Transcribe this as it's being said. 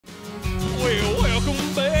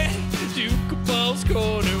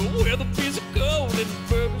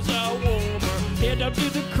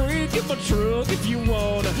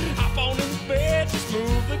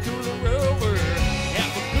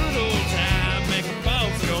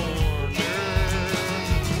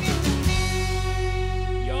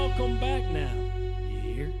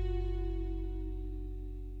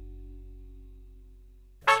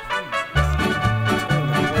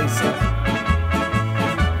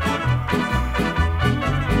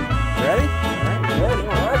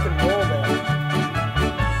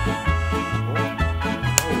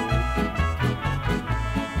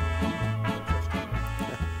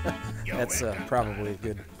That's probably a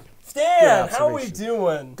good. Stan, how are we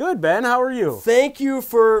doing? Good, Ben. How are you? Thank you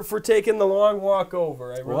for taking the long walk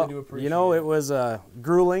over. I really do appreciate it. You know, it was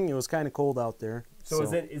grueling. It was kind of cold out there. So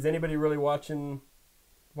is anybody really watching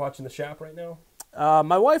the shop right now?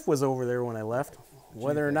 My wife was over there when I left.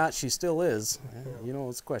 Whether or not she still is, you know,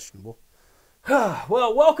 it's questionable.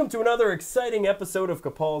 Well, welcome to another exciting episode of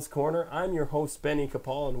Capaul's Corner. I'm your host, Benny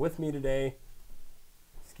Capaul, and with me today,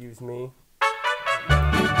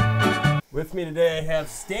 I have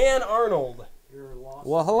Stan Arnold.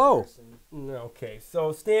 Well, hello. Okay,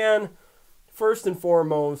 so Stan, first and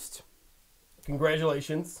foremost,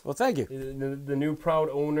 congratulations. Well, thank you. The new proud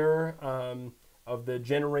owner of the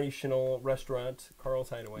generational restaurant, Carl's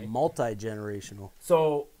Hideaway. Multi-generational.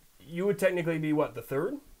 So you would technically be what, the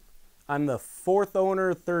third? I'm the fourth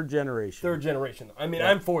owner, third generation. Third generation. I mean,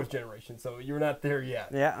 I'm fourth generation, so you're not there yet.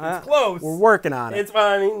 Yeah, it's close. We're working on it. It's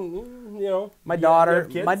fine. I mean, you know. My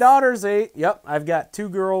daughter's 8. Yep, I've got 2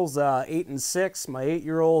 girls, 8 and 6. My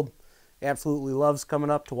 8-year-old absolutely loves coming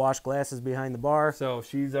up to wash glasses behind the bar. So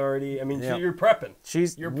she's already. I mean, Yep. you're prepping.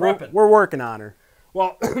 You're prepping. We're working on her.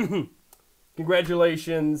 Well,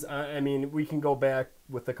 congratulations. I mean, we can go back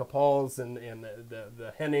with the Capauls and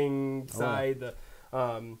the Henning side.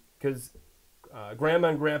 Because Grandma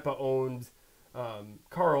and Grandpa owned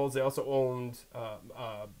Carl's. They also owned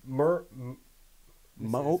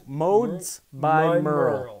Modes by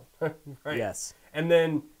Merle. Right. Yes. And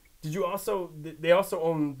then, they also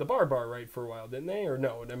owned the bar, right, for a while, didn't they? Or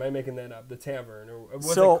no, am I making that up? The tavern? Or what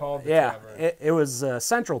was it called, the tavern? It was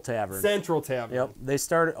Central Tavern. Central Tavern. Yep. They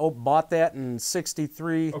bought that in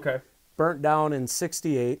 63. Okay. Burnt down in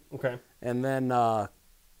 68. Okay. And then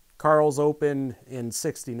Carl's opened in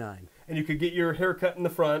 69. And you could get your hair cut in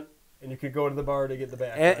the front, and you could go to the bar to get the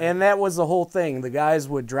back. And that was the whole thing. The guys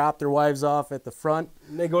would drop their wives off at the front.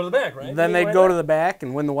 And they go to the back, right? Then they'd go to the back,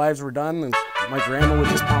 and when the wives were done, my grandma would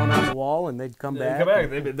just pound on the wall, and they'd come back.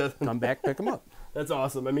 Come back, pick them up. That's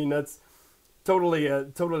awesome. I mean, that's totally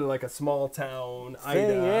like a small town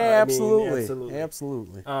Ida. Yeah, absolutely.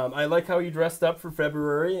 Absolutely. I like how you dressed up for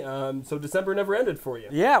February. So December never ended for you.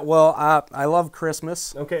 Yeah, well, I love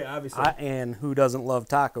Christmas. Okay, obviously. And who doesn't love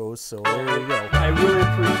tacos? So there you go. I really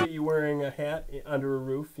appreciate you wearing a hat under a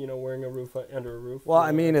roof. You know, wearing a roof under a roof. Well,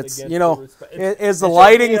 I mean, it's it's the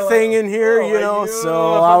lighting thing in here.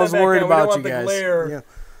 So I was worried about you guys. Yeah.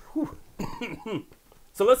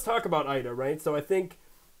 So let's talk about Ida, right? So I think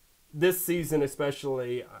this season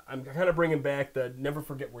especially, I'm kind of bringing back the never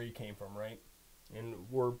forget where you came from, right? And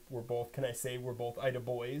we're both, can I say we're both Ida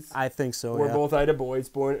boys? I think so, We're both Ida boys,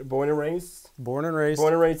 born and raised. Born and raised.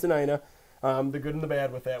 Born and raised in Ida. The good and the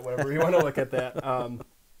bad with that, whatever you want to look at that.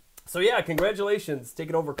 So yeah, congratulations,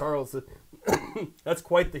 taking over Carl's. That's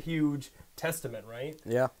quite the huge testament, right?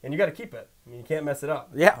 Yeah. And you got to keep it. I mean, you can't mess it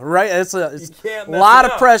up. Yeah, right. It's a can't lot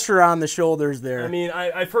of pressure on the shoulders there. I mean,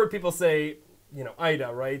 I've heard people say, you know,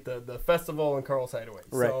 Ida, right? The festival in Carl's Hideaway.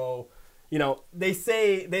 Right. So, you know, they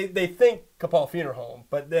say they think Capaul Funeral Home,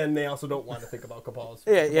 but then they also don't want to think about Capaul's.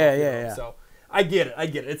 Yeah. So I get it.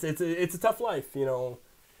 It's a tough life, you know.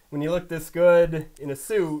 When you look this good in a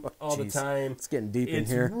suit all the time, it's getting deep in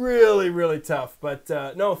here. It's really, really tough. But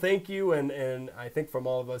no, thank you, and I think from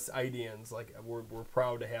all of us Idians, like we're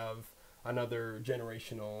proud to have another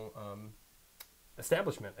generational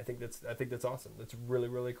establishment. I think that's awesome. That's really,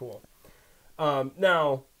 really cool.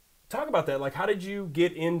 Now, talk about that. Like, how did you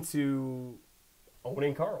get into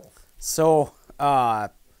owning Carl's? So,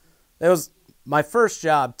 it was my first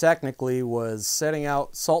job. Technically, was setting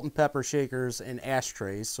out salt and pepper shakers and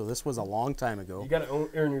ashtrays. So this was a long time ago. You got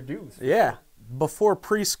to earn your dues. Yeah, before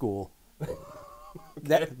preschool. Okay.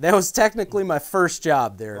 That was technically my first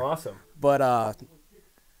job there. Awesome. But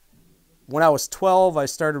when I was 12, I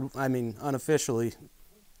started. I mean, unofficially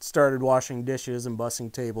started washing dishes and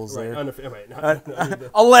bussing tables there.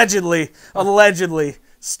 Allegedly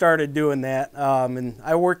started doing that. And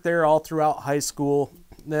I worked there all throughout high school.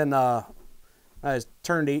 Then I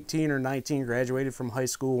turned 18 or 19, graduated from high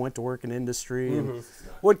school, went to work in industry, and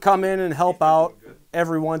would come in and help out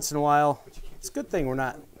every once in a while. It's a good thing we're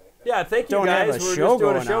not. Yeah, thank you guys. We're just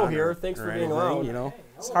doing a show here. Thanks for being around. You know,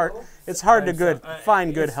 it's hard to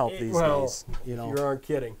find good help these days. You know, you aren't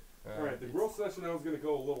kidding. All right, the grill session I was going to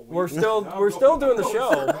go a little weird. We're still doing the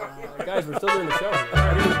show, guys. We're still doing the show here.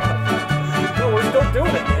 No, we're still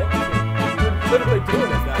doing it, man. We're literally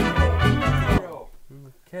doing it now.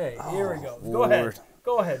 Okay, here we go.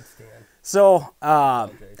 Go ahead, Stan. So,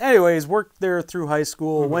 anyways, worked there through high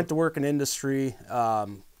school. Went to work in industry.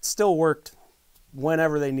 Still worked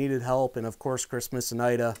whenever they needed help, and of course, Christmas and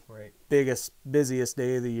Ida, right. busiest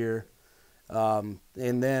day of the year. And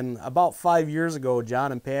then about 5 years ago,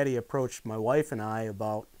 John and Patty approached my wife and I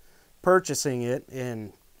about purchasing it.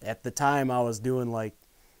 And at the time, I was doing like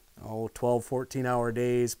 12, 14-hour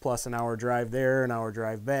days plus an hour drive there, an hour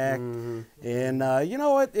drive back. And you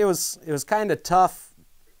know what? It was kind of tough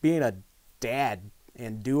being a dad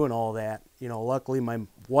and doing all that. You know, luckily my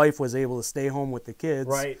wife was able to stay home with the kids.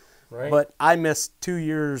 Right. But I missed 2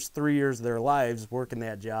 years, 3 years of their lives working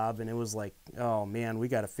that job, and it was like, oh man, we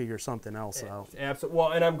got to figure something else out. Absolutely.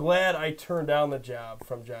 Well, and I'm glad I turned down the job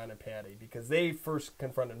from John and Patty, because they first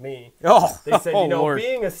confronted me. They said, you know, Lord.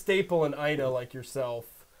 being a staple in Ida like yourself,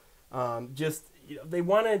 just, you know, they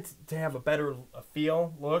wanted to have a better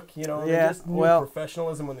feel, look, you know, they just knew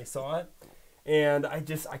professionalism when they saw it. And I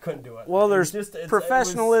couldn't do it. Well, there's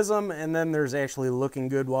professionalism, and then there's actually looking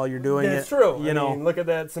good while you're doing it. That's true. You know, mean, look at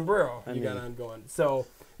that sombrero you got on going. So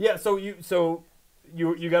yeah, so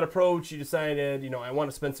you got approached. You decided, you know, I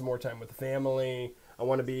want to spend some more time with the family. I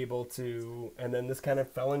want to be able to, and then this kind of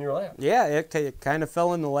fell in your lap. Yeah, it kind of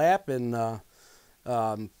fell in the lap, and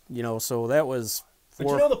you know, so that was. But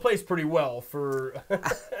you know the place pretty well for.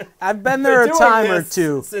 I've been there a time or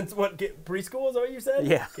two. Since what, preschool is that what you said?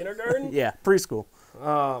 Yeah. Kindergarten? Yeah, preschool.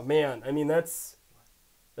 Oh man, I mean that's.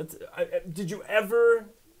 Did you ever,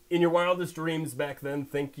 in your wildest dreams back then,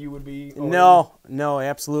 think you would be? No,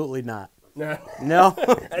 absolutely not. No.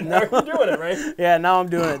 And now you're doing it, right? Yeah, now I'm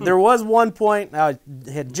doing it. There was one point I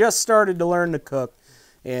had just started to learn to cook,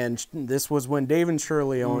 and this was when Dave and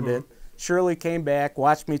Shirley owned it. Shirley came back,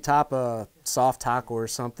 watched me top a soft taco or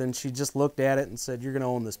something. She just looked at it and said, "You're going to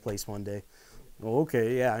own this place one day." Well,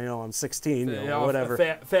 okay, yeah, you know, I'm 16, you know, whatever.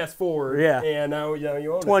 Fast forward, and now you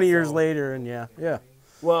own it. 20 years later, and yeah.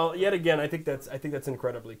 Well, yet again, I think that's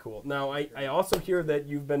incredibly cool. Now, I also hear that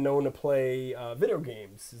you've been known to play video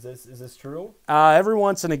games. Is this true? Every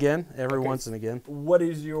once and again. What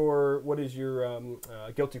is your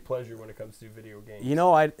guilty pleasure when it comes to video games? You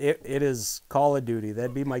know, it is Call of Duty.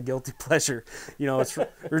 That'd be my guilty pleasure. You know, we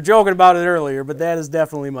were joking about it earlier, but that is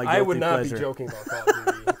definitely my guilty pleasure. I would not be joking about Call of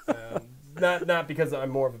Duty. Not because I'm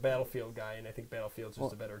more of a Battlefield guy, and I think Battlefield's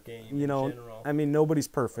just a better game in general. I mean, nobody's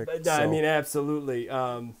perfect. But, I mean, absolutely.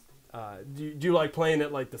 Do you like playing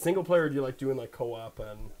it like the single player, or do you like doing like co-op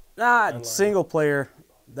and single player?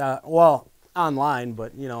 Well, online,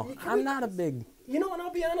 but you know, I'm not a big. You know, and I'll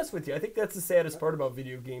be honest with you, I think that's the saddest part about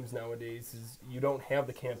video games nowadays is you don't have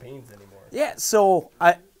the campaigns anymore. Yeah, so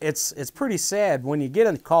it's pretty sad when you get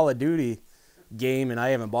a Call of Duty game, and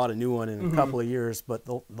I haven't bought a new one in a couple of years, but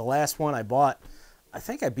the last one I bought, I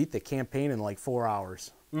think I beat the campaign in like 4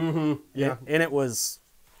 hours. Yeah. And it was,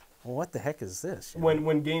 well, what the heck is this?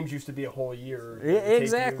 When games used to be a whole year.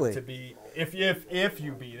 Exactly. To be, if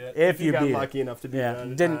you beat it. If you got beat lucky enough to beat it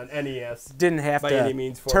on NES. Didn't have by to any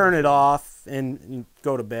means turn it off and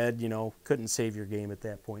go to bed, you know, couldn't save your game at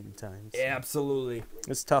that point in time. So. Absolutely.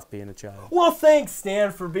 It's tough being a child. Well, thanks,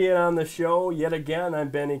 Stan, for being on the show. Yet again, I'm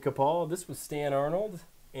Benny Capaul. This was Stan Arnold,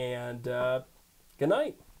 and good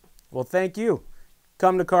night. Well, thank you.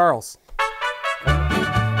 Come to Carl's.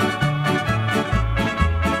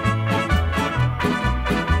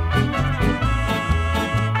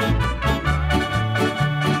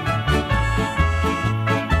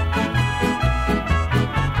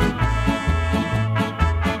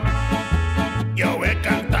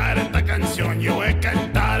 Yo voy a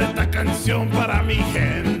cantar esta canción para mi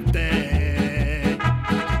gente.